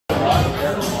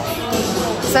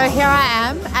So here I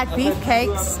am at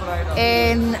Beefcakes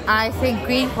in, I think,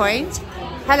 Greenpoint.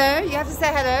 Hello, you have to say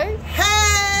hello.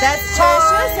 Hey! That's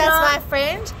Tertius, that's my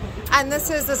friend. And this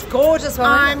is this gorgeous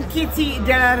woman. I'm Kitty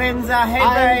De La Renza.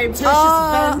 Hey babe,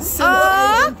 Tertius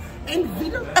and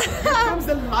Vino. Here comes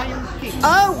the Lion King.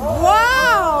 Oh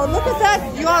wow! Look at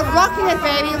that! You are rocking it,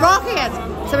 baby, rocking it.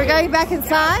 So we're going back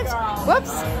inside.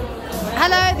 Whoops.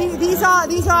 Hello, these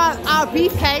are our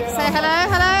beefcakes. Say hello,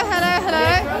 hello, hello, hello.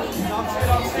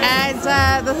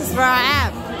 And this is where I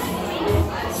am.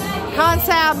 Can't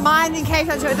say I'm minding Cape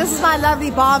Town. This is my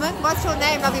lovely barman. What's your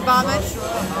name, lovely barman?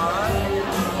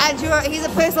 And he's a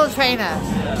personal trainer.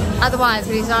 Otherwise,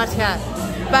 but he's not here.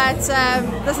 But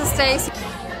this is Stacy.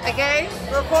 Again,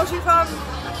 reporting from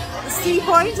the Sea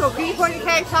Point or Greenpoint in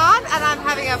Cape Town, and I'm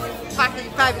having a fucking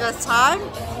fabulous time.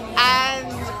 And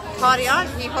party on,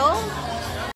 people.